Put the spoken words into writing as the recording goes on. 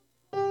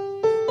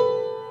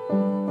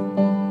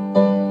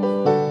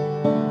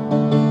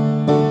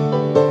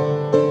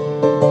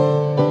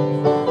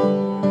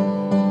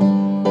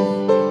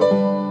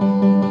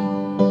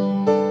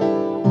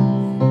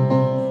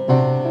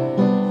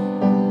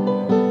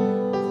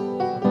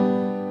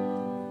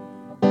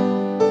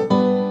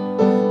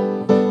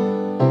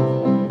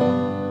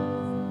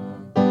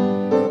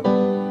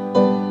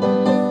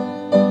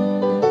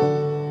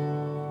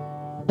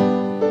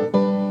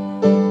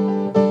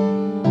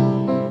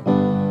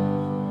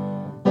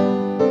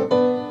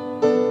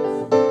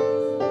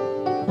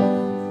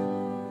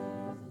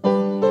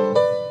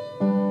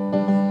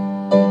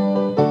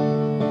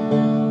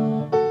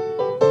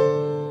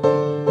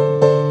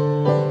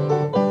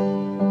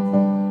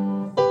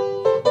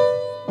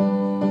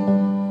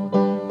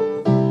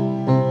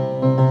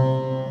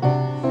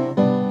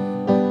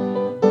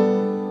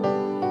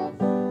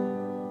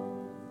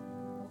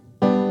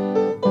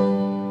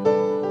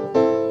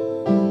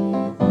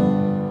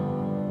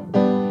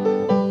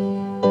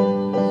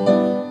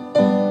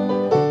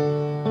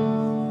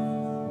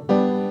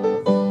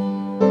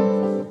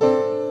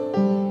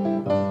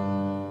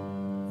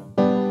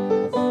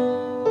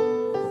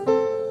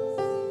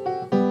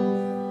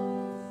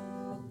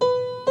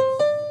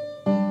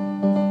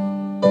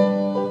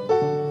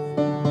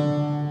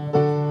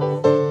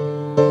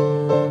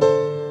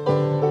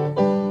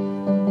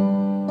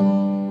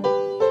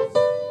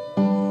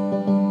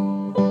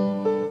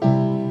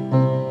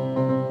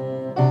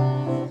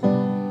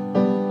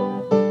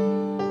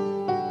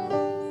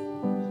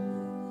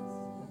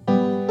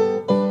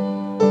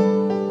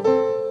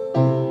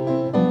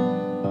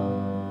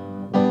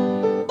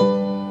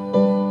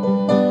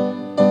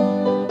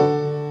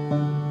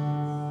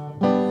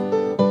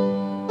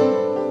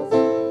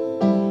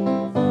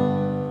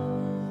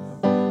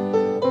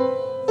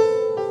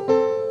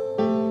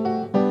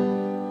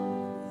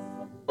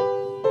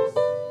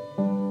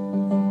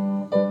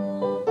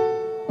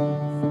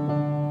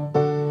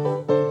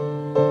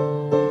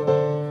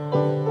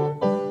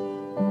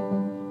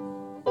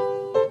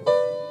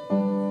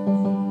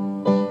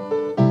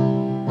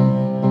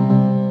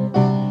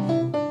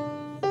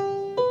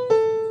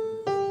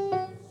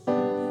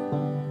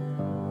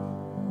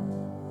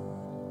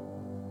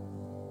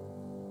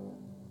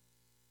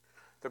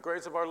The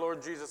grace of our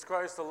Lord Jesus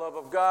Christ, the love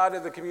of God,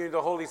 and the communion of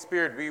the Holy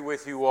Spirit be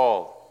with you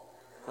all.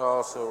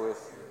 Also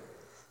with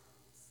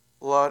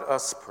you. Let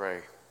us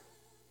pray.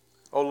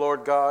 O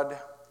Lord God,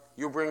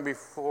 we bring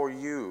before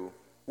you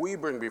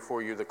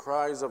the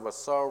cries of a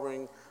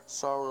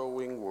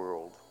sorrowing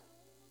world.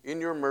 In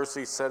your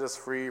mercy, set us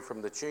free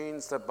from the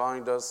chains that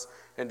bind us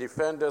and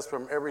defend us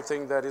from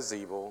everything that is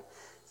evil.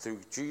 Through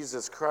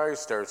Jesus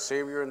Christ, our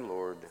Savior and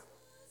Lord.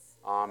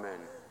 Amen.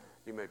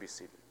 You may be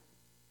seated.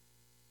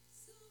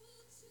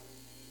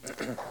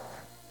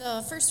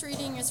 The first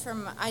reading is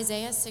from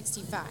Isaiah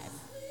 65.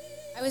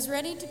 I was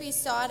ready to be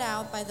sought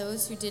out by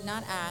those who did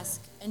not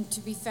ask, and to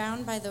be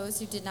found by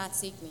those who did not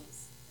seek me.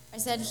 I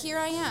said, here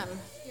I am,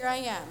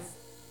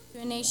 to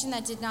a nation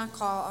that did not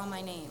call on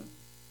my name.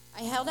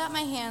 I held out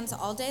my hands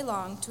all day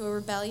long to a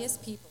rebellious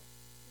people,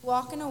 who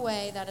walk in a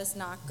way that is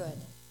not good,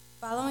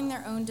 following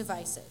their own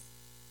devices.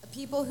 A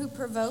people who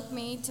provoke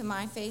me to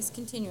my face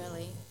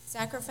continually,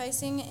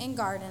 sacrificing in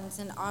gardens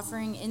and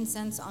offering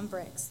incense on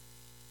bricks,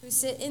 who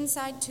sit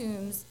inside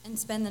tombs and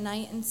spend the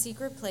night in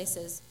secret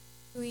places,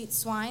 who eat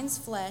swine's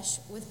flesh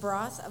with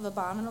broth of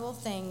abominable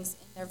things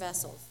in their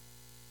vessels,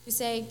 who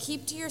say,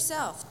 keep to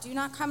yourself, do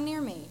not come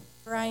near me,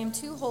 for I am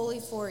too holy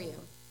for you.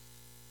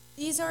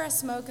 These are a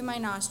smoke in my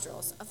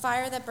nostrils, a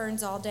fire that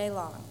burns all day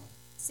long.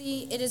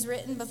 See, it is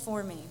written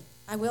before me,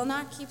 I will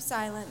not keep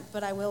silent,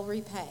 but I will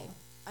repay.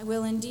 I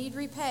will indeed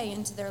repay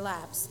into their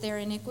laps their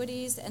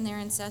iniquities and their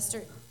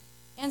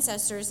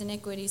ancestors'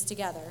 iniquities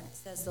together,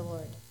 says the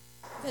Lord.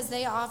 Because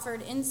they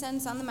offered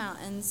incense on the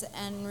mountains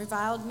and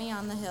reviled me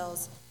on the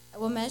hills, I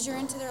will measure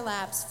into their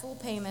laps full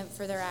payment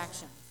for their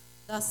actions.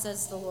 Thus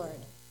says the Lord.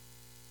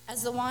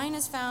 As the wine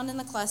is found in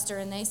the cluster,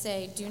 and they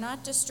say, do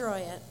not destroy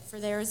it, for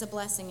there is a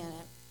blessing in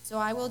it. So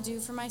I will do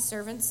for my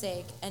servant's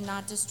sake, and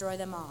not destroy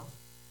them all.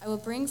 I will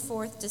bring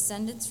forth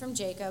descendants from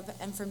Jacob,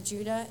 and from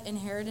Judah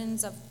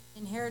inheritors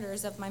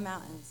of my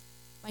mountains.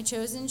 My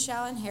chosen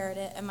shall inherit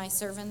it, and my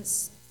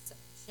servants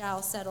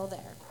shall settle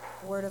there.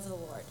 Word of the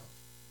Lord.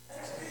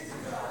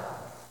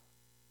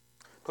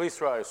 Please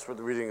rise for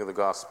the reading of the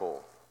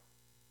Gospel.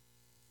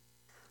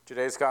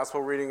 Today's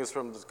Gospel reading is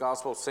from the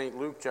Gospel of St.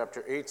 Luke,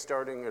 chapter 8,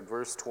 starting at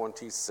verse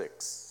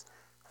 26.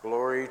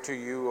 Glory to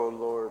you, O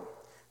Lord.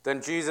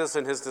 Then Jesus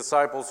and his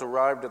disciples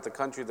arrived at the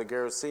country of the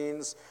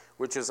Gerasenes,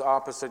 which is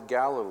opposite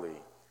Galilee.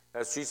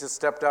 As Jesus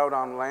stepped out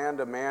on land,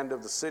 a man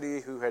of the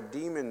city who had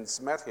demons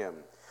met him.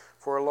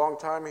 For a long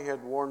time he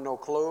had worn no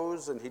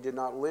clothes, and he did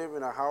not live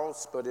in a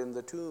house, but in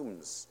the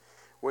tombs.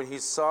 When he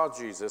saw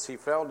Jesus, he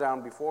fell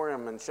down before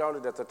him and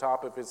shouted at the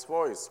top of his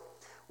voice,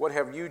 what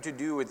have you to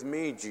do with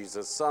me,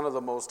 Jesus, Son of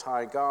the Most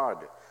High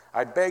God?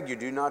 I beg you,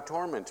 do not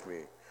torment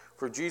me.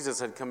 For Jesus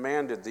had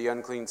commanded the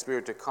unclean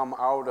spirit to come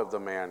out of the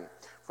man,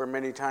 for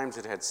many times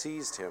it had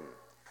seized him.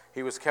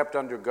 He was kept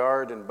under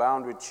guard and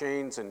bound with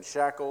chains and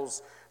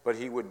shackles, but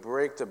he would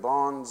break the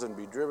bonds and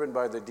be driven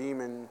by the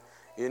demon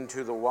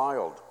into the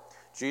wild.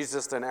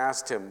 Jesus then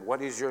asked him,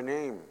 what is your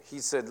name? He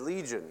said,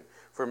 Legion,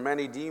 for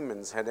many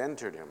demons had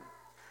entered him.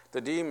 The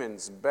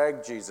demons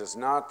begged Jesus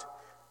not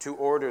to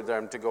order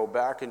them to go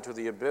back into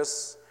the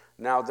abyss.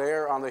 Now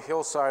there on the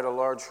hillside a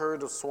large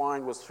herd of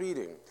swine was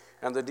feeding,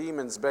 and the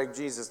demons begged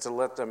Jesus to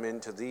let them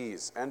enter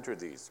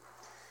these.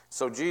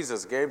 So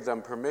Jesus gave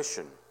them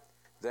permission.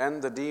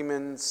 Then the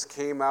demons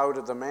came out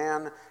of the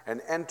man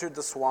and entered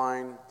the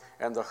swine,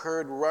 and the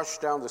herd rushed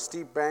down the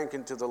steep bank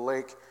into the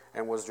lake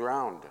and was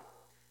drowned.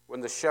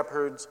 When the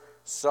shepherds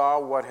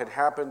saw what had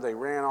happened, they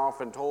ran off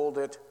and told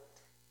it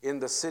in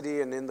the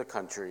city and in the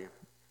country.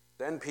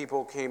 Then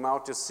people came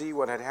out to see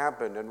what had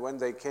happened, and when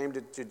they came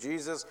to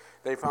Jesus,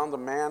 they found the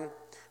man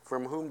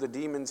from whom the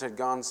demons had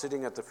gone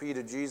sitting at the feet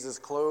of Jesus,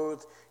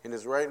 clothed in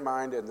his right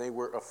mind, and they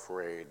were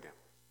afraid.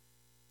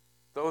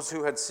 Those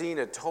who had seen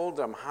it told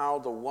them how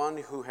the one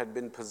who had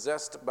been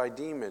possessed by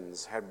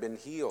demons had been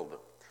healed.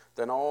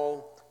 Then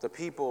all the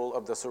people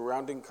of the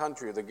surrounding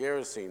country of the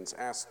Gerasenes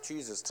asked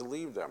Jesus to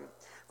leave them,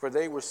 for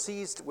they were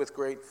seized with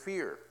great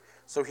fear.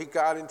 So he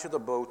got into the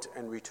boat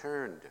and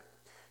returned.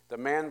 The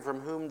man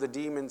from whom the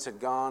demons had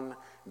gone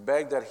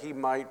begged that he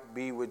might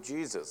be with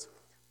Jesus.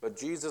 But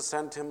Jesus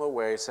sent him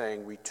away,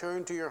 saying,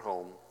 return to your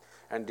home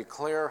and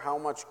declare how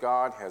much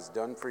God has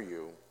done for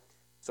you.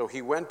 So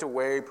he went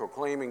away,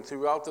 proclaiming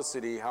throughout the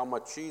city how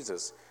much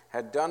Jesus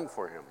had done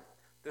for him.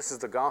 This is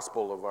the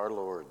gospel of our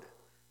Lord.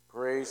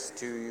 Praise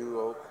to you,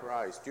 O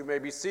Christ. You may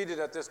be seated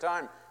at this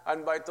time. I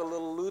invite the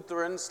little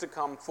Lutherans to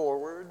come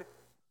forward.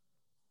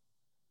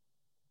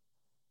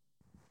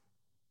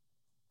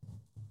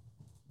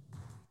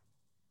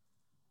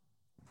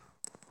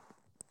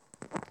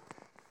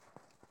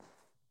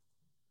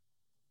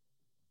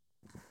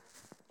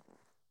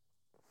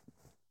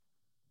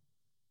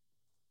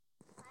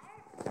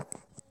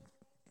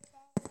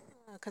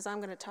 Because I'm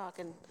going to talk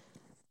and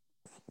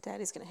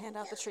Daddy's going to hand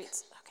out the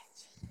treats. Okay.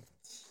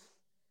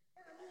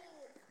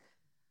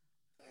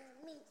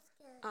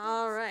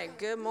 All right,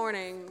 good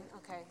morning.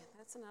 Okay,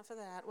 that's enough of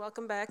that.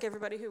 Welcome back,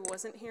 everybody who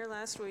wasn't here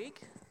last week.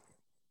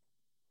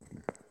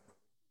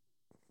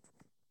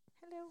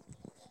 Hello.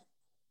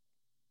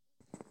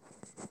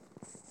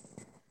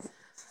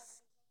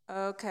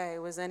 Okay,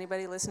 was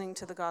anybody listening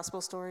to the gospel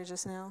story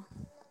just now?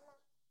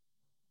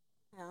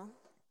 Yeah?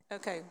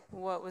 Okay,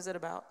 what was it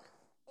about?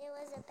 It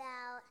was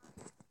about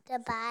the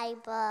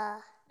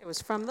Bible. It was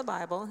from the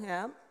Bible,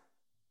 yeah. It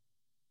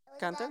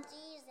was Gunther? about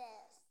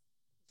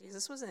Jesus.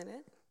 Jesus was in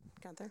it.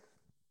 Gunther?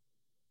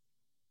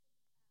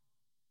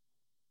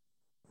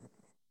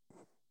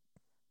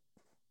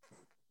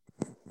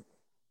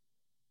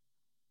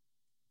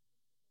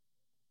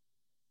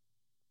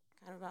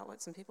 Kind of about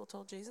what some people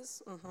told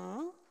Jesus?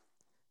 Mm-hmm.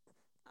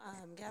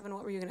 Gavin,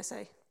 what were you going to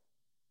say?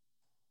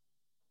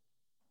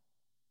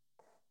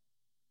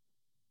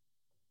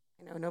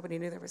 I know nobody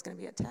knew there was going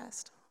to be a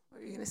test. What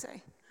were you going to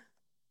say?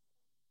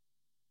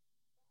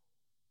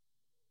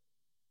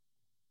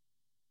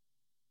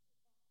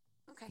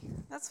 Okay,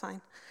 that's fine.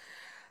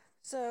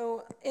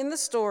 So in the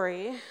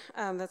story,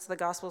 that's the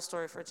gospel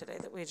story for today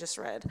that we just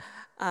read,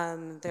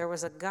 there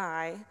was a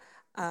guy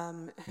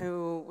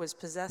who was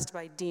possessed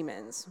by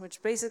demons,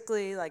 which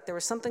basically, like, there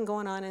was something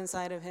going on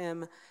inside of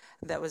him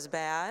that was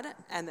bad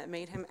and that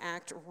made him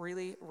act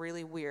really,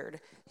 really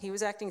weird. He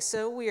was acting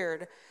so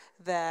weird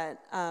that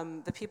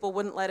the people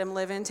wouldn't let him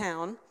live in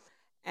town,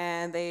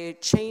 and they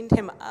chained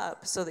him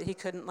up so that he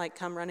couldn't, like,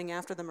 come running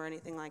after them or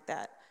anything like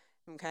that,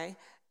 okay?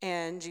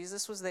 And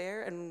Jesus was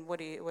there, and what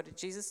did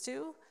Jesus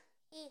do?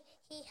 He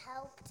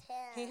helped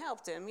him. He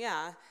helped him,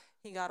 yeah.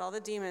 He got all the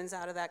demons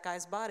out of that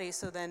guy's body,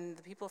 so then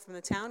the people from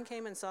the town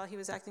came and saw he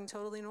was acting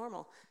totally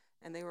normal,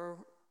 and they were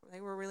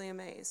really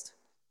amazed.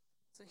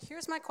 So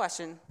here's my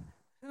question.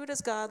 Who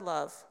does God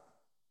love?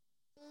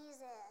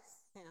 Jesus.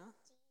 Yeah.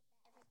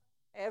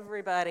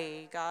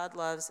 Everybody. God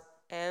loves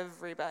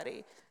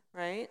everybody,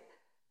 right?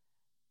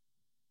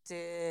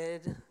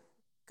 Did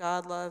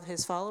God love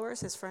his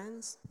followers, his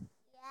friends?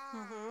 Yeah.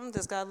 Mm-hmm.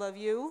 Does God love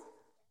you?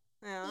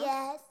 Yeah.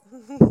 Yes.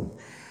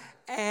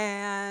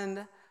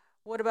 And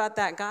what about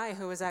that guy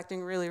who was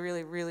acting really,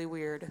 really, really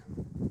weird?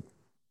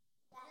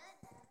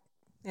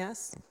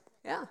 Yes?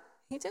 Yeah,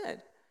 he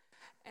did.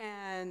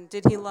 And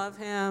did he love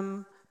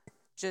him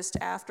just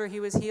after he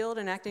was healed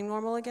and acting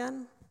normal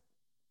again?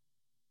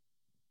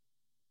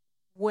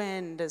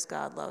 When does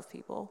God love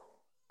people?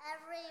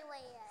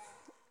 Everywhere.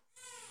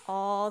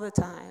 All the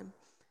time.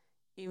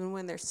 Even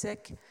when they're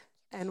sick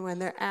and when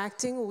they're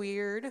acting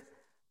weird,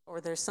 or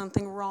there's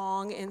something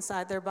wrong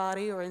inside their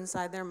body or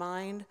inside their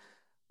mind,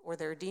 or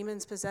there are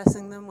demons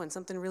possessing them, when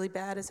something really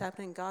bad is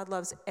happening, God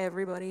loves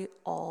everybody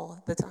all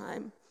the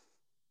time,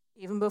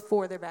 even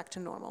before they're back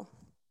to normal.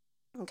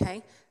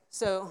 Okay?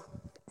 So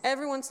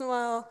every once in a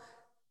while,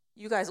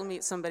 you guys will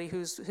meet somebody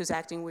who's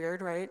acting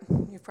weird, right?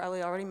 You've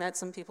probably already met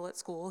some people at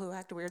school who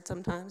act weird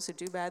sometimes, who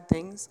do bad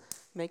things,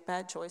 make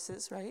bad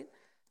choices, right?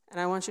 And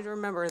I want you to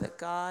remember that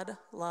God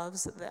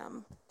loves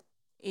them,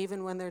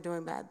 even when they're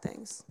doing bad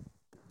things.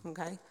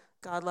 Okay?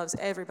 God loves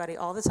everybody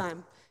all the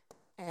time,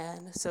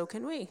 and so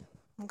can we.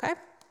 Okay?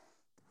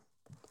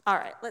 All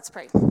right, let's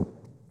pray.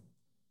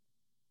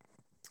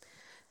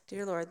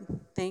 Dear Lord,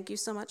 thank you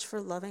so much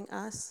for loving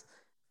us,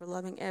 for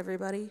loving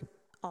everybody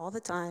all the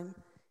time,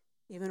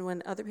 even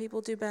when other people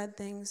do bad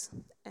things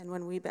and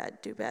when we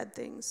do bad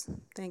things.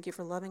 Thank you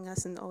for loving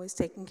us and always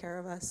taking care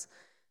of us,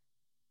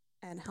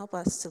 and help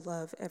us to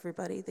love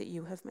everybody that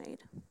you have made.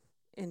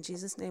 In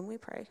Jesus' name we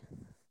pray.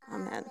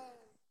 Amen.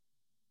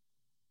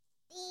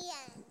 The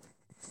end.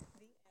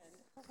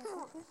 Gummy.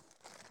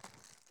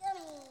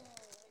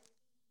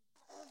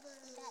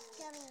 We got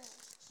gummy.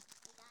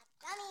 We got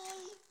gummy.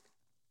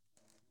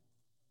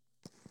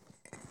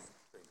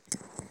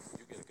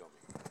 You get a gummy.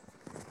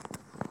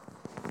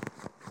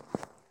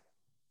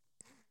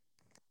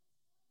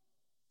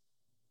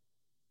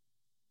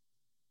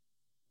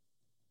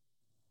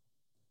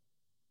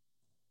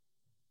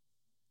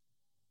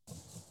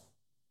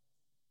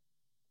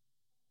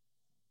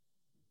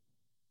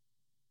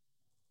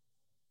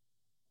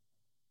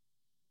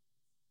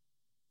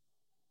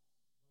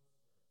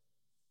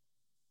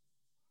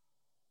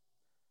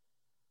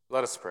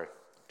 Let us pray.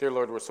 Dear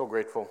Lord, we're so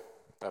grateful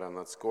that on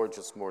this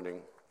gorgeous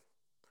morning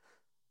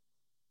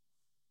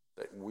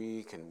that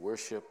we can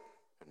worship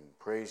and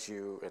praise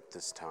you at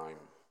this time.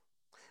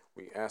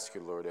 We ask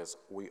you, Lord, as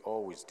we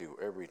always do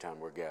every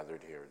time we're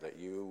gathered here, that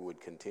you would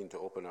continue to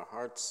open our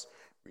hearts,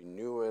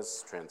 renew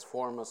us,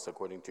 transform us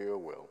according to your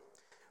will.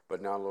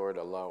 But now, Lord,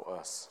 allow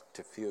us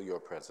to feel your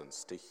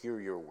presence, to hear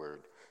your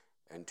word,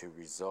 and to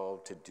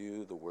resolve to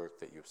do the work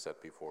that you've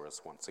set before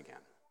us once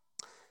again.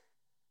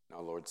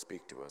 Now, Lord,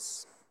 speak to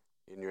us.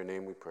 In your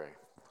name we pray.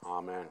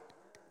 Amen.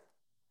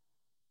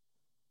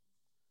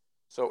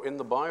 So in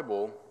the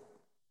Bible,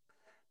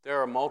 there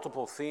are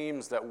multiple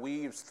themes that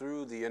weaves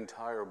through the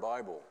entire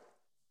Bible.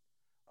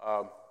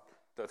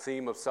 The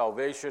theme of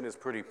salvation is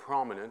pretty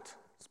prominent,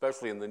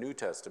 especially in the New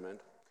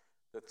Testament.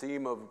 The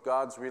theme of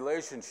God's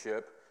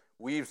relationship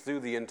weaves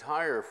through the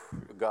entire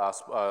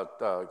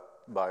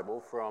Bible,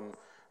 from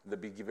the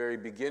very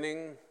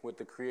beginning with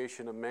the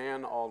creation of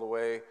man all the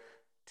way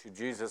to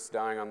Jesus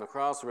dying on the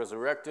cross,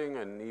 resurrecting,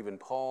 and even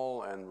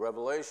Paul and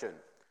Revelation.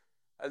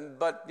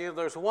 But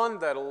there's one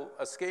that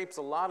escapes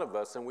a lot of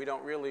us, and we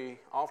don't really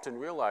often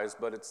realize,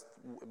 but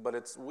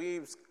it's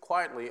weaves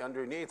quietly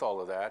underneath all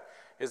of that,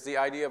 is the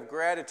idea of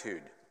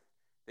gratitude.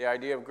 The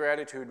idea of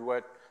gratitude,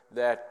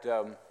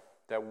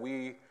 that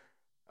we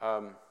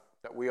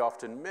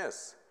often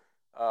miss.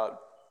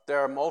 There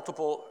are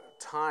multiple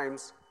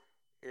times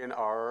in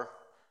our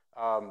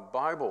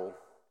Bible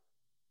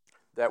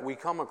that we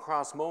come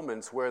across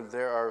moments where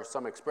there are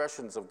some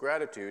expressions of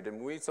gratitude,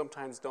 and we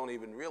sometimes don't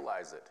even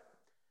realize it.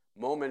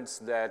 Moments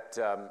that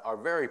are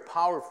very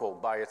powerful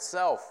by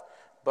itself,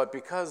 but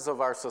because of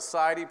our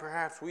society,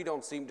 perhaps we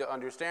don't seem to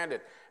understand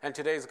it. And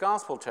today's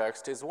gospel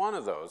text is one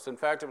of those. In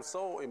fact, it was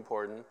so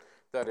important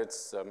that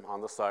it's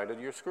on the side of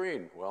your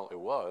screen. Well, it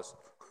was.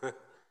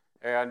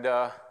 And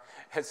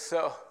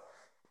so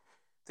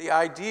the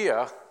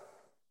idea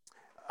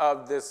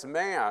of this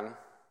man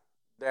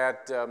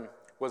that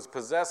was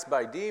possessed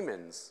by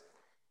demons,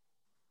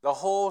 the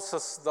whole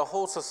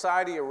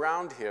society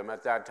around him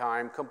at that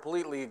time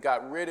completely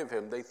got rid of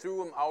him. They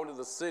threw him out of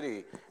the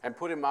city and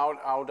put him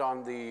out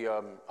on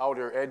the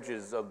outer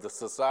edges of the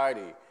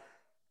society,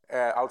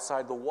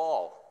 outside the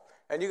wall.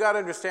 And you got to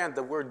understand,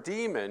 the word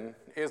demon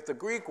is the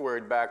Greek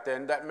word back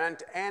then that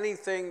meant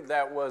anything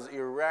that was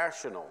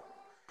irrational.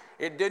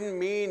 It didn't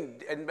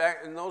mean, and back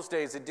in those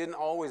days, it didn't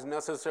always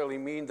necessarily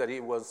mean that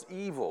it was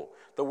evil.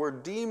 The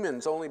word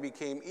demons only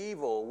became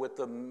evil with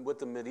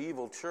the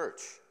medieval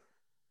church.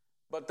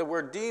 But the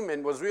word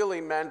demon was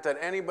really meant that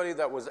anybody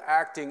that was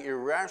acting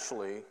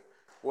irrationally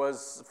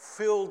was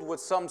filled with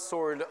some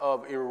sort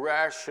of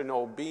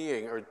irrational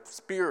being or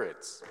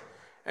spirits.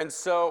 And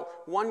so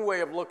one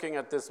way of looking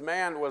at this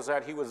man was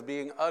that he was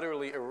being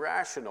utterly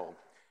irrational.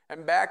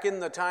 And back in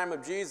the time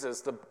of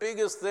Jesus, the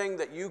biggest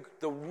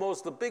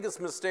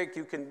mistake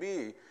you can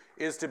be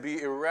is to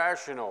be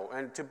irrational.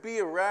 And to be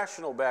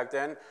irrational back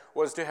then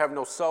was to have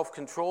no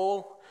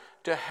self-control,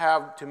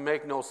 to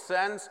make no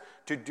sense,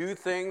 to do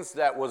things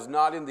that was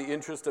not in the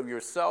interest of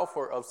yourself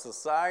or of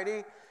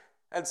society.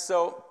 And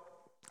so,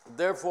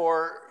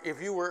 therefore,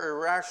 if you were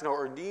irrational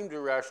or deemed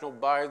irrational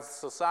by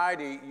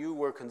society, you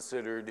were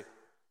considered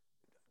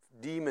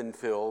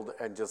demon-filled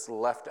and just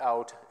left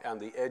out on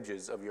the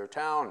edges of your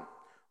town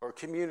or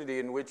community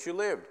in which you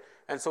lived.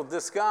 And so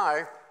this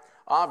guy,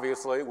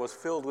 obviously, was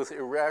filled with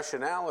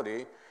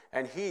irrationality,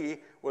 and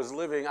he was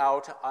living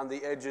out on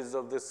the edges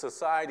of this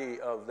society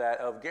of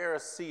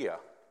Gerasea.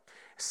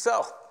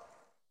 So,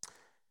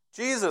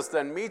 Jesus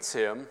then meets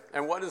him,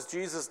 and what does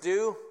Jesus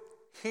do?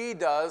 He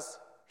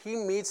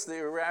meets the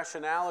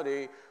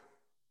irrationality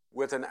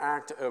with an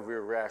act of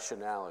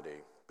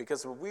irrationality.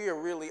 Because if we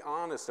are really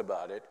honest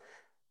about it,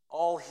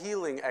 all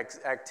healing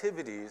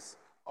activities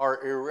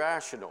are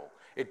irrational.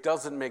 It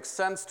doesn't make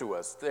sense to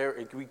us.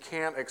 We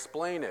can't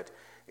explain it.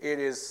 It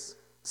is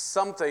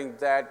something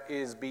that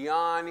is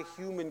beyond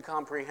human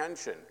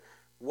comprehension.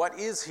 What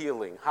is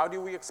healing? How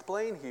do we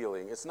explain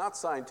healing? It's not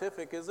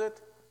scientific, is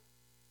it?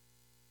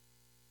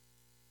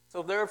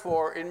 So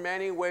therefore, in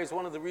many ways,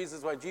 one of the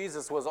reasons why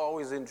Jesus was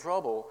always in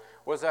trouble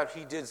was that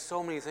he did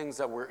so many things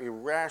that were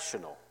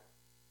irrational.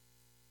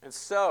 And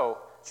so,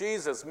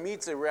 Jesus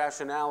meets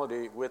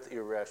irrationality with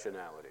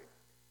irrationality.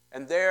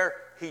 And there,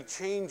 he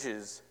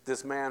changes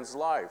this man's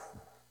life.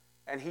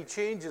 And he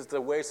changes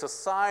the way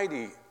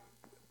society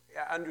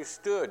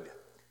understood,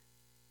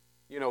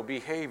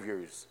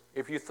 behaviors.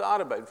 If you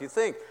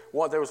think,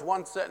 well, there was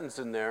one sentence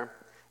in there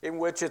in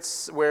which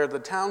it's where the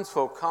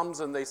townsfolk comes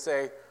and they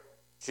say,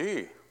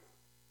 gee,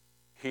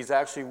 he's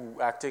actually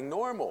acting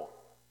normal.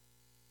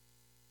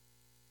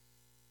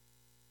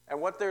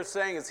 And what they're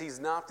saying is he's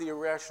not the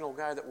irrational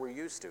guy that we're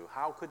used to.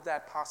 How could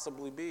that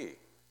possibly be?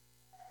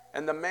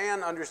 And the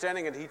man,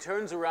 understanding it, he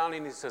turns around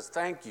and he says,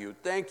 thank you,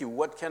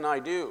 what can I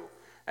do?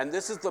 And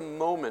this is the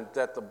moment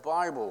that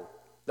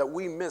that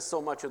we miss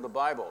so much in the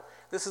Bible.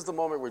 This is the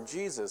moment where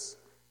Jesus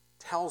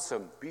tells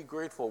him, be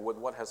grateful with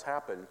what has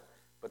happened,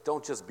 but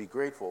don't just be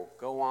grateful,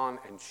 go on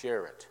and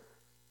share it.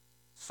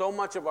 So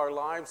much of our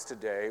lives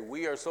today,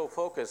 we are so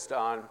focused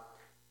on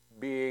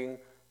being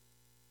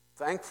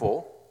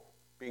thankful,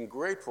 being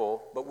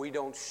grateful, but we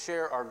don't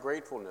share our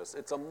gratefulness.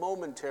 It's a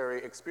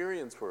momentary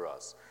experience for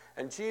us.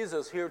 And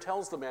Jesus here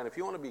tells the man, if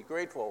you want to be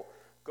grateful,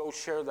 go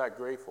share that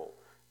grateful.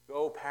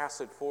 Go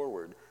pass it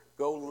forward.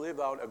 Go live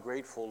out a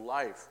grateful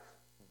life.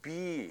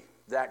 Be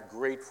that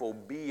grateful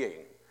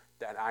being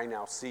that I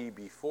now see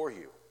before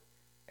you.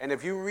 And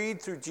if you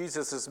read through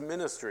Jesus'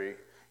 ministry,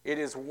 it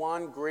is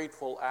one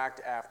grateful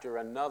act after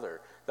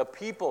another. The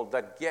people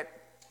that get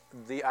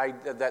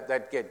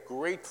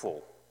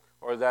grateful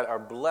or that are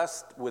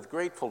blessed with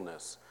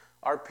gratefulness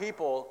are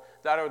people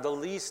that are the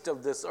least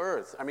of this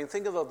earth. I mean,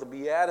 think about the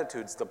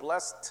Beatitudes, the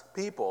blessed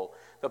people.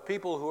 The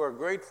people who are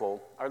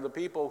grateful are the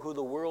people who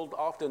the world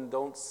often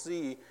don't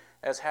see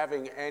as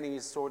having any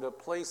sort of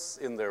place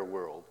in their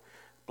world.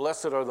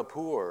 Blessed are the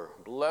poor.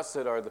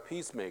 Blessed are the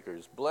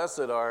peacemakers.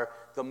 Blessed are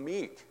the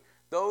meek.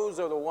 Those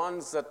are the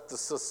ones that the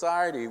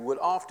society would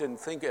often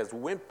think as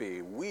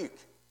wimpy, weak.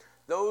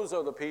 Those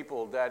are the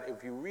people that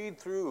if you read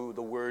through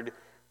the word,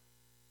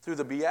 through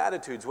the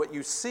Beatitudes, what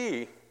you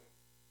see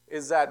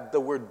is that the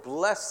word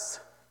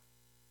bless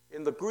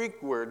in the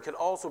Greek word can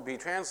also be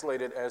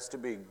translated as to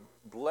be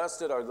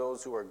blessed are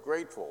those who are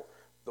grateful.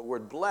 The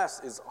word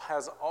bless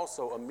has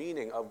also a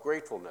meaning of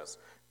gratefulness.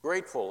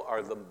 Grateful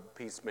are the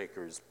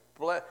peacemakers.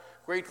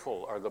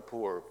 Grateful are the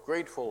poor.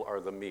 Grateful are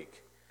the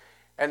meek.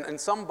 And in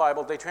some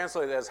Bibles, they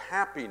translate it as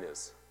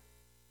happiness.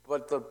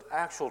 But the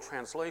actual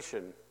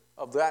translation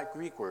of that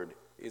Greek word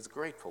is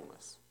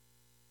gratefulness.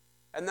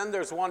 And then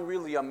there's one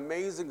really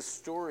amazing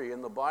story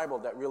in the Bible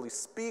that really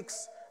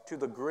speaks to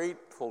the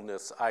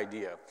gratefulness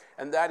idea,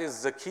 and that is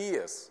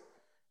Zacchaeus.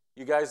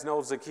 You guys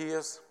know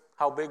Zacchaeus?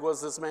 How big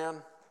was this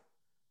man?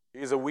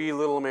 He's a wee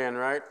little man,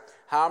 right?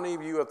 How many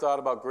of you have thought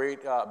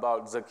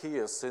about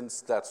Zacchaeus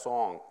since that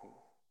song?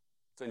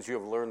 Since you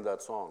have learned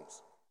that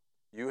songs?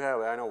 You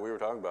have. I know we were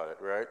talking about it,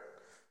 right?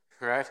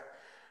 Right?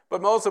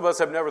 But most of us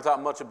have never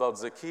thought much about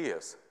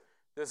Zacchaeus.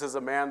 This is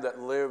a man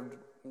that lived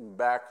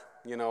back,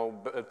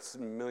 a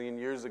million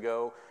years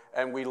ago,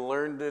 and we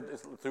learned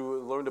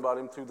about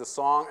him through the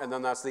song, and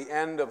then that's the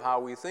end of how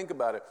we think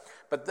about it.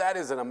 But that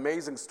is an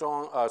amazing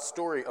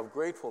story of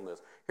gratefulness.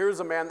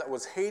 Here's a man that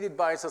was hated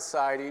by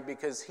society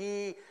because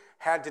he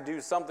had to do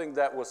something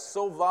that was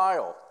so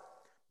vile,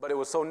 but it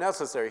was so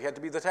necessary. He had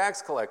to be the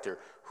tax collector.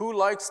 Who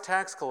likes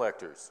tax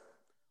collectors?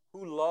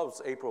 Who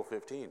loves April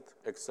 15th,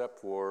 except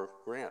for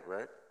Grant,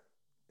 right?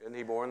 Isn't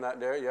he born that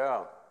day?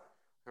 Yeah.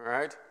 All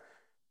right?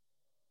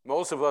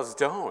 Most of us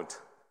don't.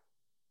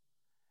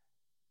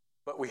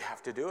 But we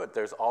have to do it.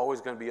 There's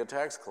always going to be a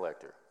tax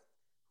collector.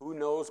 Who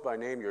knows by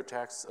name your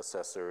tax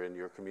assessor in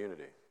your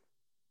community?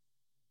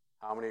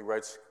 How many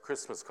writes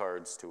Christmas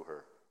cards to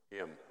her?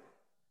 Him.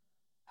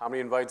 How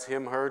many invites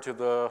him, her to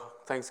the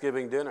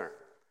Thanksgiving dinner?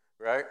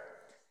 Right?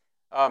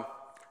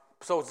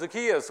 So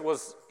Zacchaeus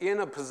was in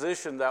a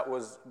position that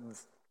was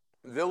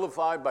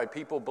vilified by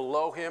people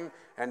below him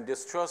and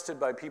distrusted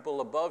by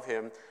people above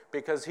him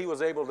because he was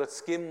able to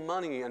skim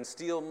money and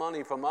steal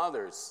money from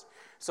others.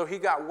 So he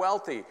got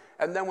wealthy.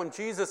 And then when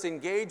Jesus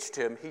engaged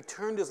him, he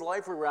turned his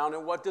life around.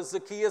 And what does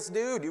Zacchaeus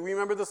do? Do you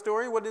remember the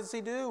story? What does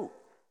he do?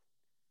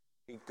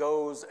 He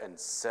goes and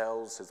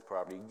sells his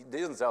property. He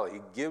doesn't sell it.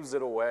 He gives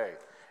it away.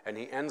 And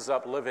he ends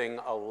up living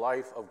a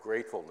life of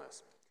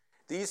gratefulness.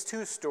 These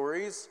two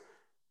stories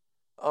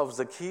of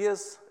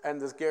Zacchaeus and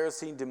this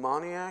Gerasene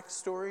demoniac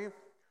story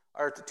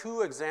are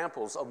two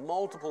examples of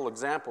multiple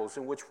examples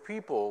in which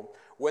people,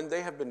 when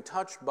they have been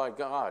touched by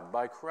God,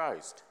 by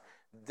Christ,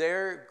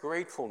 their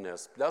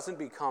gratefulness doesn't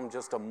become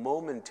just a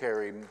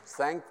momentary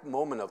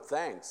moment of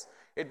thanks.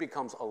 It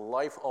becomes a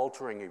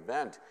life-altering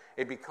event.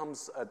 It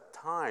becomes a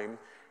time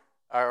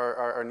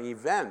or an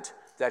event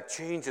that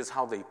changes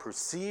how they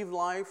perceive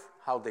life,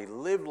 how they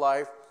live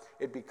life.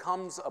 It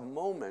becomes a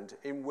moment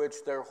in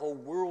which their whole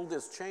world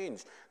is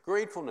changed.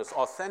 Gratefulness,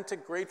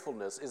 authentic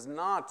gratefulness, is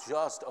not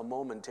just a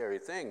momentary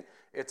thing.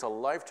 It's a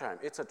lifetime.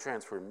 It's a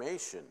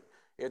transformation.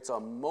 It's a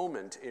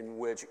moment in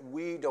which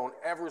we don't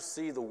ever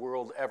see the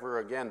world ever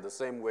again the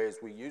same way as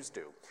we used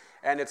to.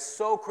 And it's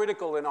so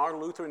critical in our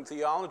Lutheran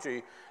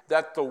theology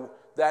that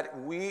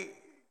we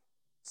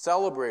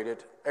celebrate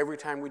it every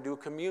time we do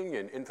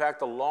communion. In fact,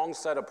 the long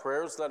set of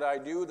prayers that I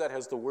do that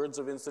has the words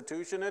of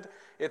institution in it,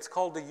 it's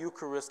called the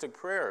Eucharistic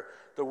prayer.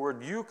 The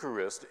word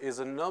Eucharist is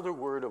another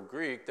word of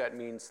Greek that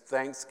means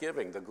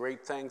thanksgiving, the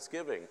great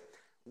thanksgiving.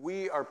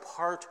 We are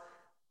part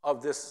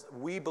of this,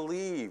 we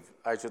believe,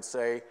 I should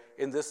say,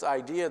 in this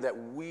idea that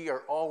we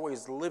are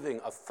always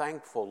living a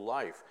thankful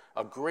life,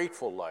 a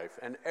grateful life.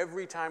 And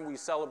every time we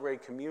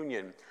celebrate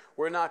communion,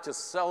 we're not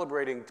just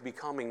celebrating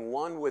becoming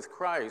one with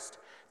Christ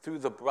through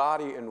the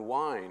body and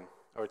wine,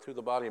 or through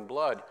the body and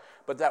blood,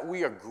 but that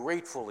we are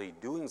gratefully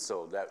doing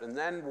so. And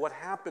then what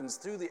happens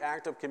through the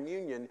act of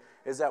communion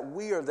is that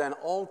we are then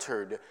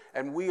altered,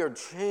 and we are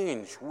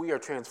changed, we are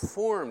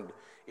transformed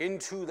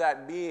into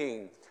that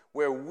being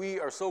where we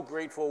are so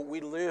grateful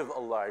we live a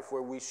life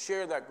where we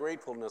share that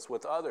gratefulness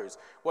with others.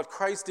 What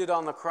Christ did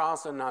on the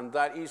cross and on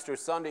that Easter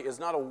Sunday is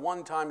not a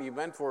one-time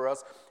event for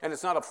us, and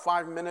it's not a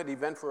 5-minute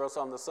event for us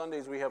on the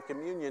Sundays we have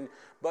communion,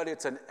 but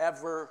it's an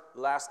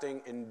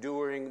everlasting,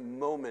 enduring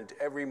moment,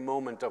 every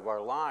moment of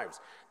our lives.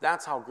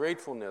 That's how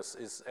gratefulness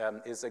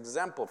is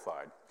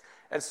exemplified.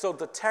 And so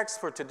the text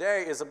for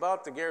today is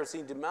about the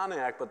Gerasene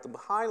demoniac, but the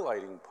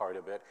highlighting part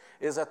of it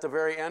is at the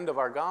very end of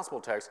our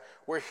gospel text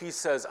where he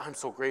says, I'm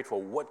so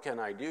grateful, what can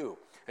I do?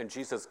 And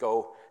Jesus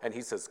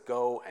he says,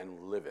 go and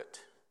live it.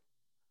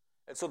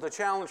 And so the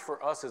challenge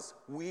for us is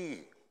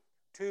we,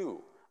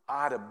 too,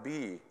 ought to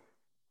be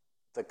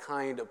the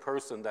kind of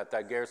person that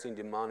Gerasene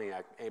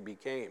demoniac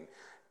became.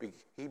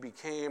 He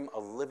became a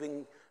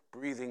living,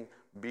 breathing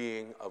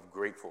being of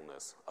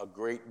gratefulness, a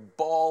great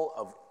ball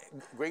of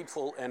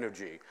grateful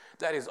energy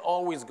that is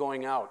always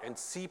going out and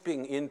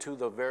seeping into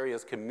the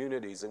various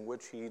communities in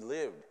which he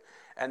lived.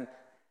 And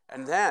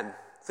then,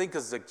 think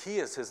of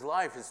Zacchaeus, his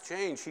life has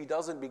changed.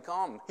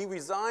 He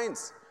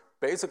resigns,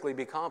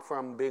 basically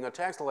from being a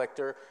tax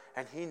collector,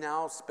 and he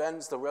now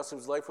spends the rest of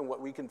his life, from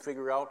what we can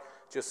figure out,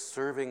 just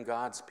serving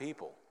God's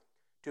people.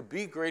 To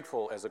be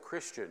grateful as a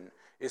Christian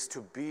is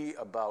to be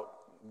about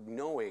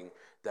knowing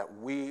that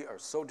we are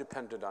so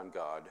dependent on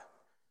God.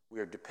 We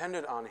are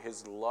dependent on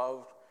his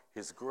love,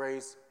 his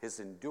grace, his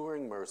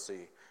enduring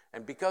mercy.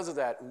 And because of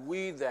that,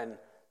 we then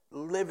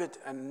live it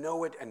and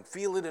know it and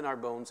feel it in our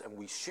bones, and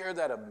we share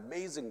that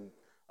amazing,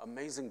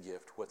 amazing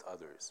gift with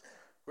others.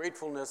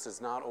 Gratefulness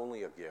is not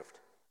only a gift,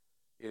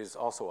 it is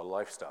also a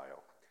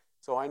lifestyle.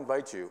 So I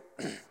invite you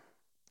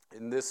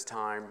in this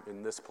time,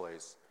 in this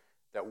place,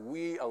 that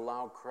we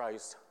allow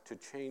Christ to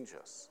change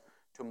us,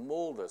 to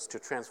mold us, to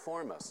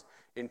transform us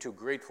into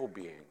grateful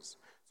beings,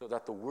 so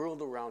that the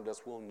world around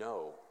us will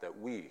know that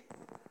we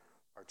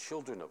are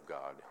children of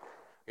God,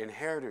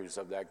 inheritors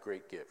of that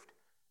great gift,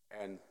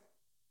 and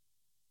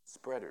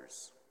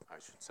spreaders, I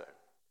should say,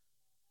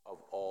 of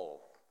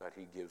all that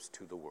he gives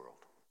to the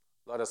world.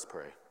 Let us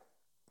pray.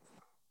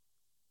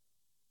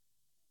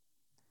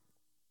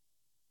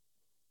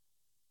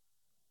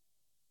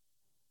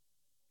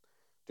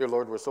 Dear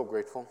Lord, we're so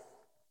grateful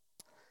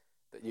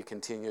that you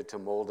continue to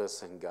mold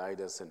us and guide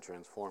us and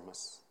transform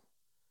us.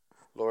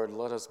 Lord,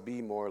 let us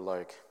be more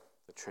like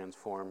the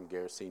transformed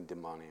Gerasene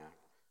demoniac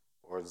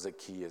or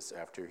Zacchaeus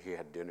after he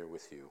had dinner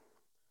with you.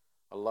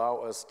 Allow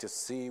us to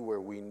see where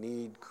we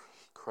need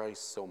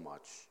Christ so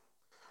much.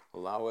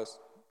 Allow us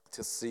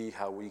to see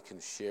how we can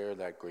share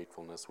that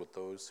gratefulness with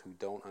those who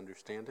don't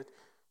understand it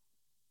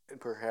and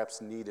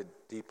perhaps need it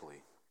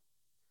deeply.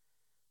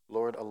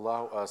 Lord,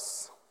 allow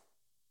us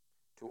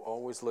to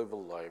always live a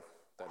life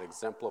that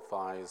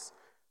exemplifies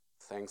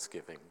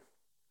thanksgiving,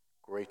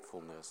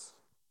 gratefulness,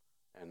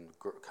 and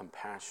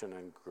compassion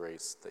and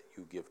grace that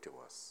you give to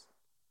us.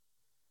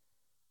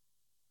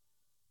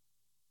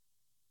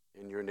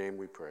 In your name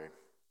we pray.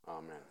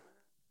 Amen.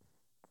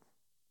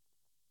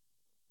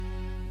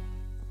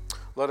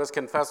 Let us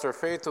confess our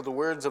faith to the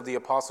words of the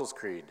Apostles'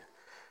 Creed.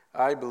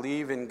 I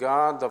believe in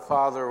God, the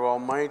Father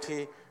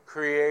Almighty,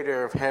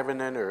 creator of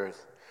heaven and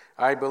earth.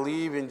 I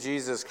believe in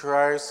Jesus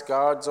Christ,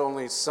 God's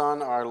only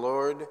Son, our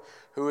Lord,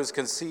 who was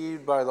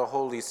conceived by the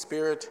Holy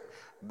Spirit,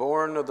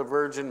 born of the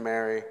Virgin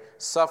Mary,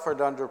 suffered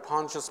under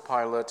Pontius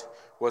Pilate,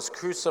 was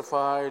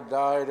crucified,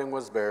 died, and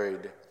was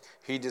buried.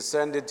 He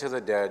descended to the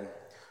dead.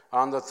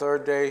 On the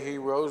third day he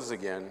rose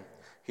again.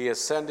 He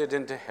ascended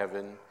into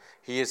heaven.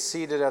 He is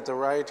seated at the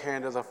right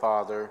hand of the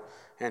Father,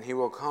 and he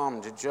will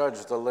come to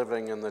judge the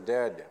living and the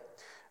dead.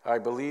 I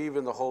believe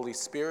in the Holy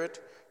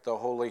Spirit, the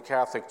Holy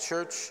Catholic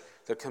Church,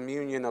 the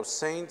communion of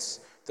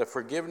saints, the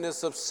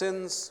forgiveness of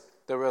sins,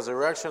 the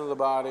resurrection of the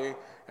body,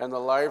 and the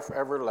life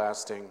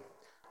everlasting.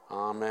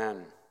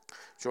 Amen.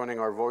 Joining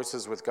our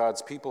voices with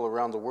God's people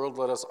around the world,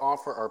 let us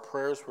offer our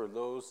prayers for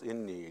those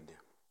in need.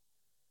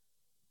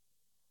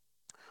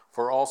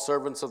 For all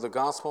servants of the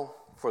gospel,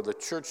 for the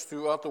church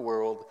throughout the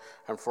world,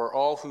 and for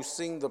all who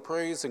sing the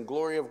praise and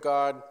glory of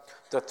God,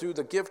 that through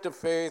the gift of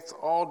faith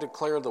all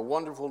declare the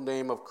wonderful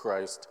name of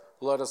Christ,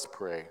 let us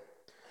pray.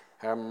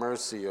 Have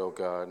mercy, O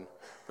God,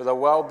 for the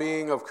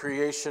well-being of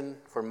creation,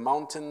 for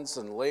mountains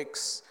and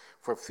lakes,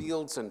 for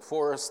fields and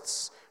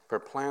forests, for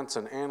plants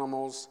and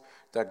animals,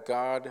 that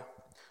God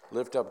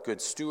lift up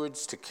good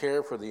stewards to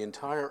care for the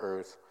entire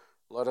earth.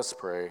 Let us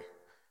pray.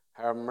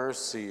 Have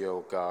mercy,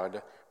 O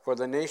God, for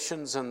the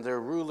nations and their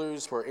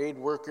rulers, for aid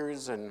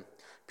workers and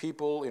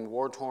people in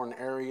war-torn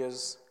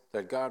areas,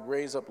 that God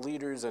raise up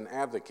leaders and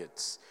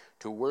advocates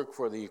to work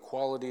for the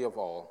equality of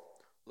all.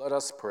 Let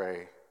us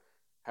pray.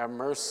 Have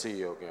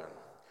mercy, O God,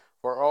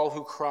 for all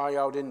who cry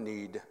out in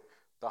need,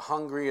 the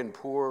hungry and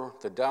poor,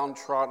 the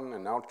downtrodden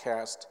and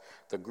outcast,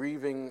 the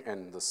grieving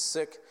and the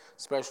sick,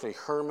 especially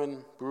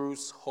Herman,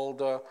 Bruce,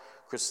 Hulda,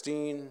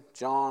 Christine,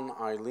 John,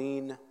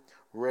 Eileen,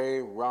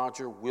 Ray,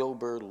 Roger,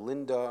 Wilbur,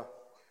 Linda,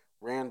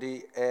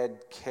 Randy,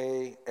 Ed,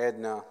 Kay,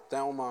 Edna,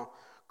 Thelma,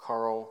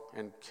 Carl,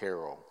 and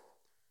Carol,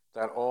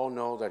 that all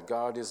know that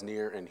God is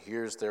near and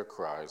hears their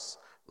cries.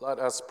 Let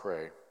us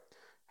pray.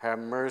 Have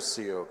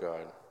mercy, O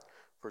God,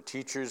 for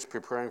teachers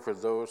preparing for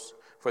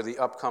the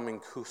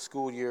upcoming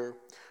school year,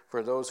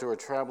 for those who are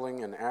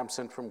traveling and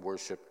absent from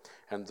worship,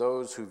 and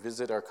those who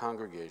visit our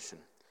congregation.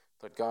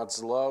 Let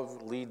God's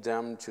love lead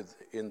them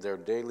in their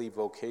daily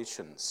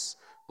vocations.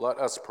 Let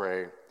us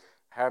pray.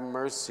 Have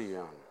mercy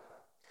on.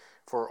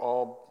 For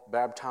all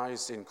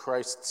baptized in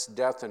Christ's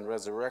death and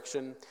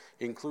resurrection,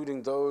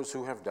 including those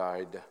who have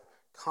died,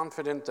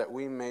 confident that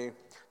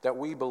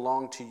we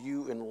belong to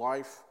you in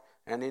life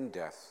and in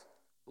death.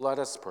 Let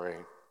us pray.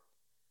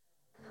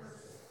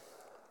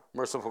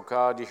 Merciful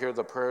God, you hear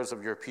the prayers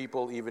of your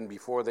people even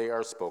before they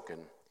are spoken.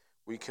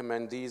 We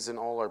commend these and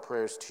all our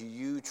prayers to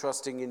you,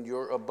 trusting in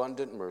your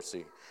abundant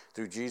mercy,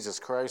 through Jesus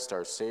Christ,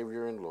 our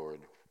Savior and Lord.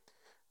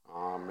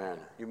 Amen.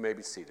 You may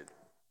be seated.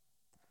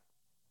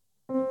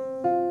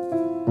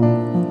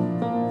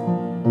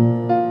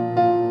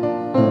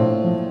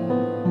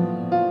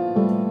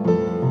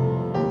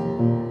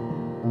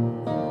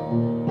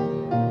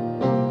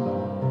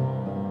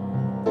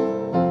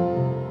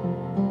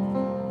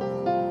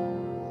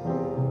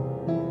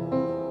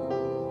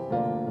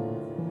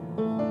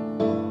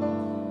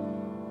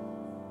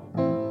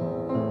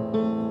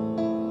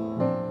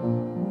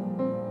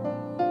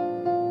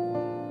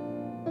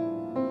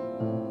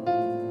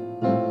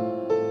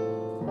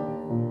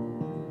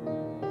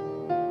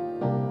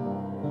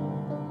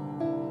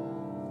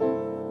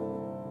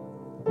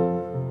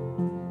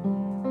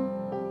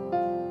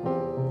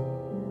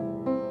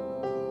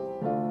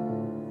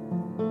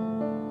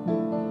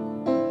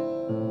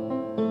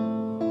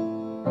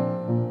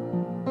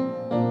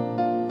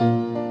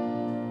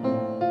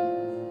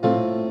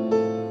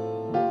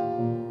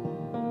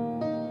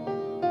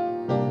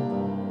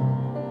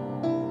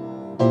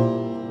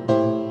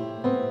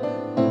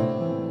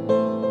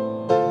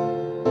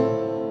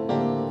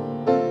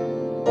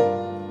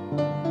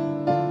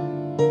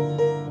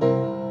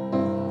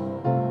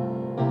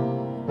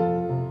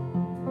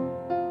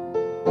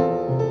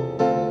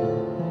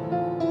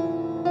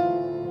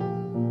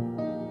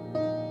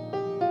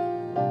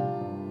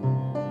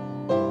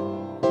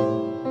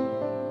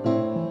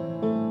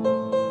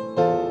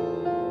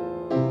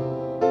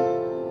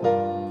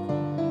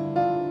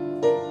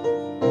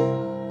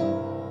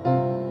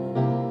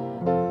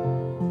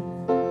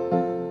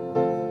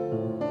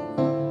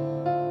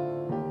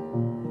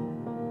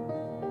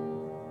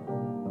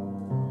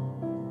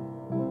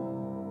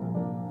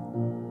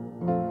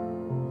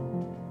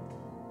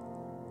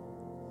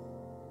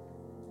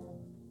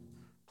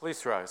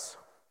 Please rise.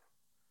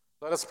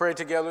 Let us pray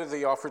together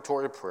the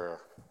offertory prayer.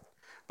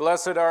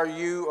 Blessed are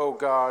you, O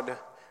God,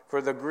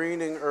 for the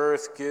greening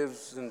earth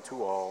gives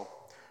unto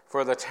all,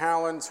 for the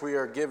talents we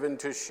are given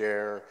to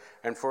share,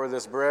 and for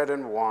this bread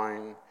and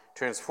wine.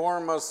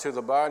 Transform us to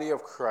the body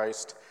of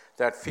Christ,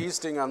 that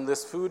feasting on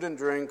this food and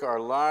drink,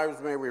 our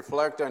lives may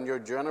reflect on your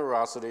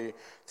generosity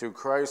through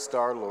Christ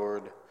our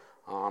Lord.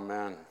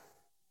 Amen.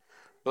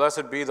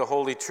 Blessed be the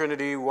Holy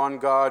Trinity, one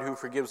God who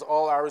forgives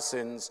all our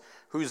sins,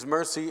 whose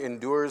mercy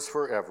endures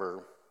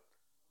forever.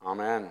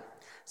 Amen.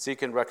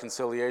 Seeking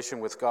reconciliation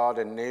with God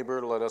and neighbor,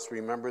 let us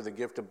remember the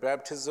gift of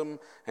baptism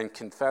and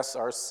confess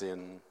our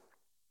sin.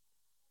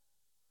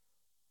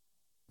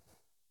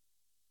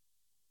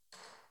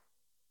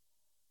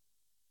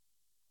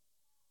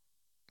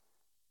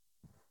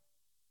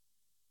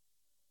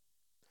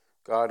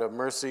 God of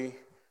mercy,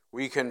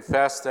 we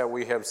confess that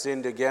we have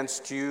sinned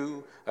against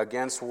you,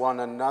 against one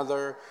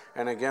another,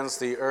 and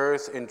against the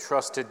earth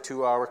entrusted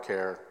to our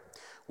care.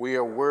 We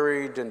are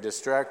worried and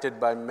distracted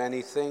by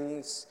many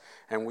things,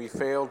 and we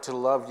fail to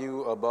love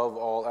you above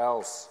all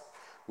else.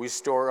 We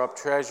store up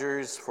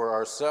treasures for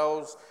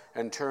ourselves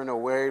and turn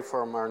away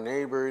from our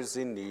neighbors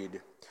in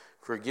need.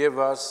 Forgive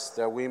us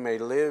that we may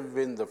live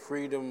in the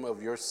freedom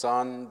of your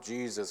Son,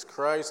 Jesus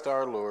Christ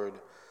our Lord.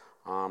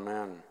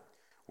 Amen.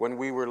 When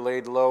we were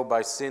laid low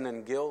by sin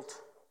and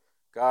guilt,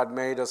 God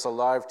made us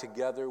alive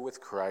together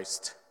with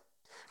Christ,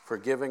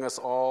 forgiving us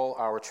all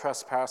our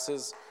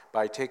trespasses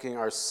by taking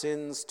our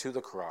sins to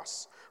the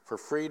cross. For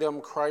freedom,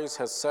 Christ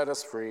has set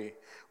us free.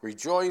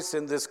 Rejoice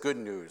in this good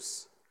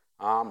news.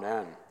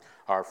 Amen.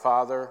 Our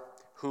Father,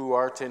 who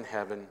art in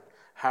heaven,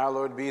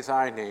 hallowed be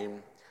thy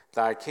name.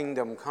 Thy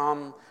kingdom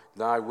come,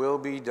 thy will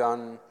be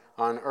done,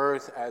 on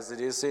earth as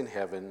it is in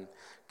heaven.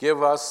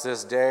 Give us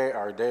this day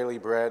our daily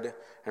bread,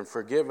 and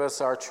forgive us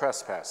our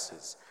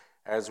trespasses,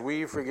 as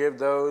we forgive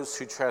those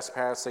who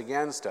trespass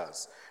against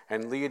us.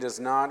 And lead us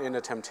not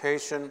into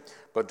temptation,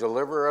 but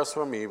deliver us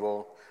from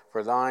evil.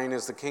 For thine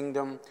is the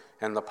kingdom,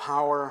 and the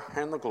power,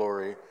 and the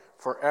glory,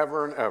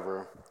 forever and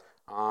ever.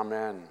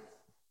 Amen.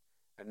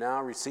 And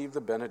now receive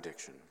the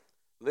benediction.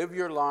 Live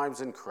your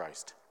lives in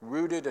Christ,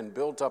 rooted and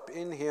built up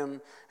in him,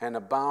 and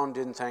abound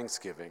in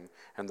thanksgiving.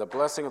 And the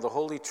blessing of the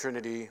Holy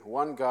Trinity,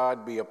 one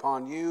God, be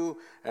upon you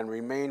and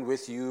remain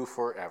with you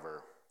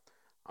forever.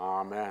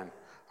 Amen.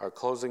 Our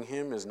closing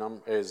hymn is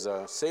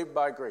Saved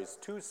by Grace,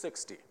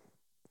 260.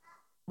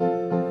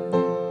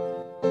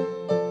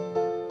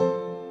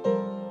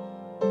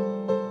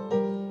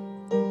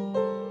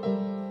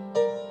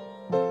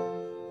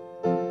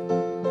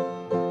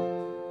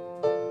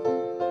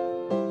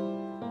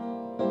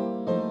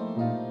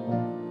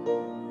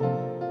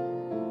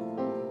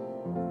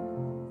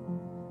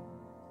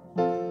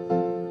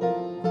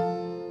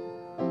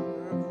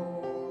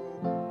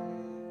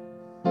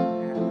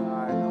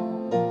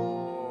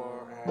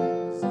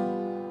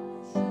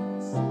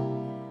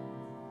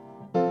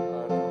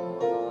 But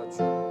oh,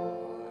 the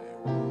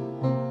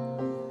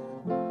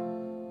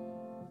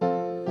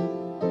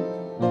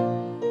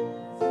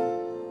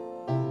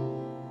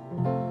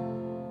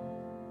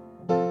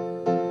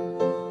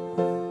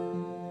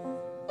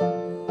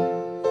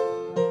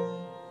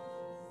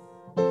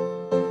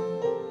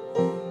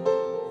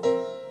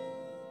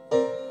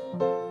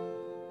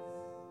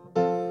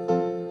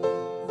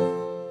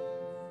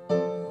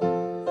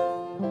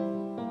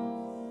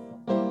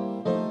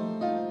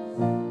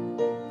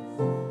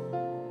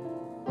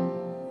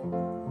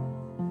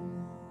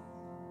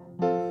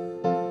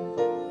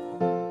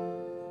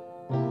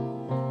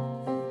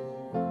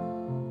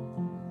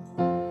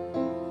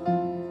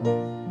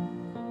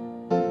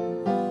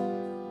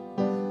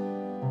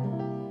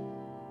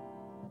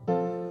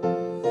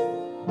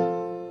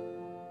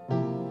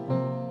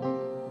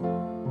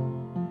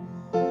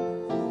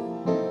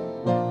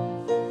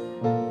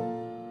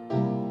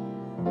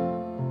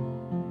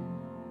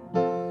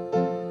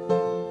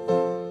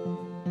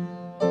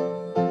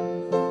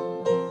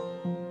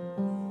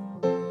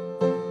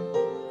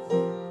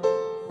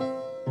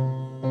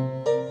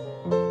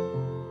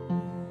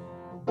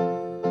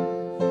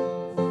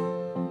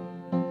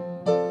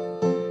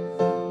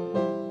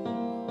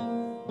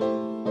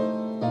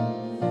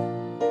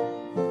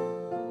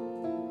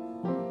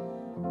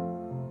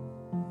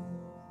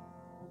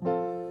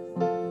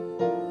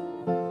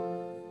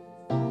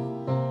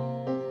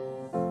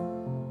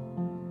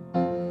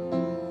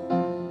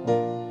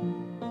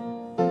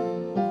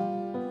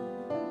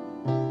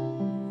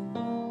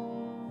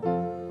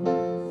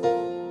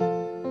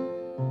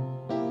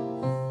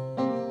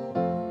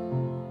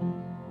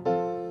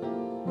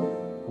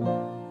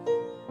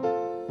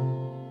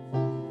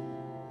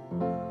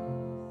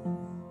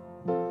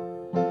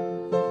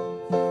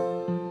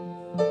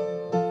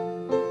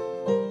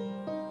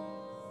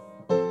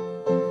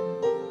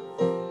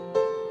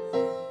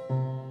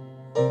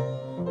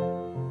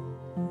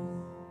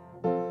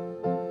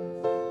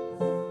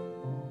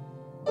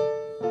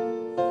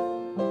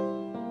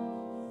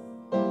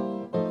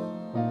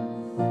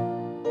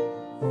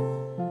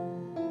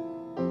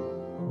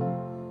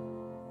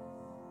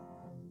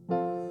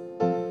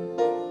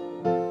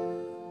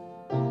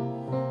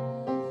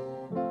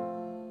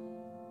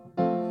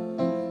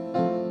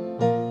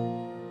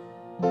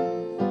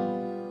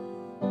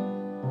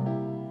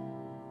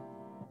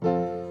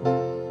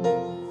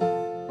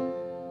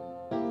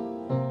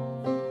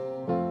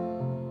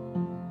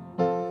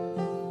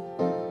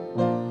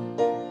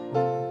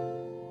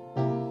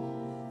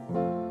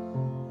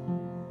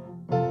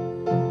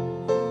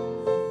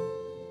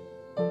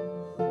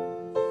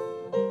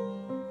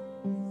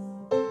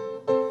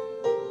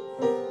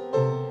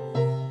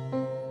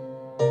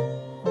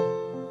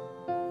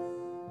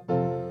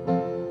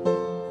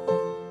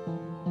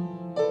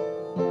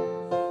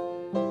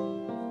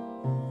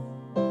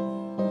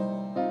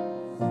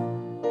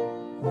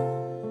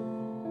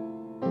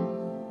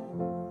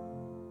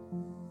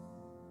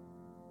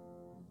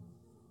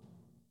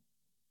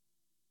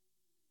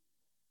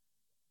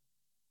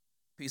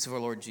Peace of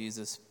our Lord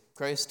Jesus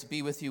Christ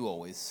be with you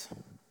always.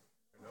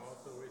 And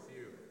also with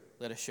you.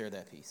 Let us share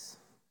that peace.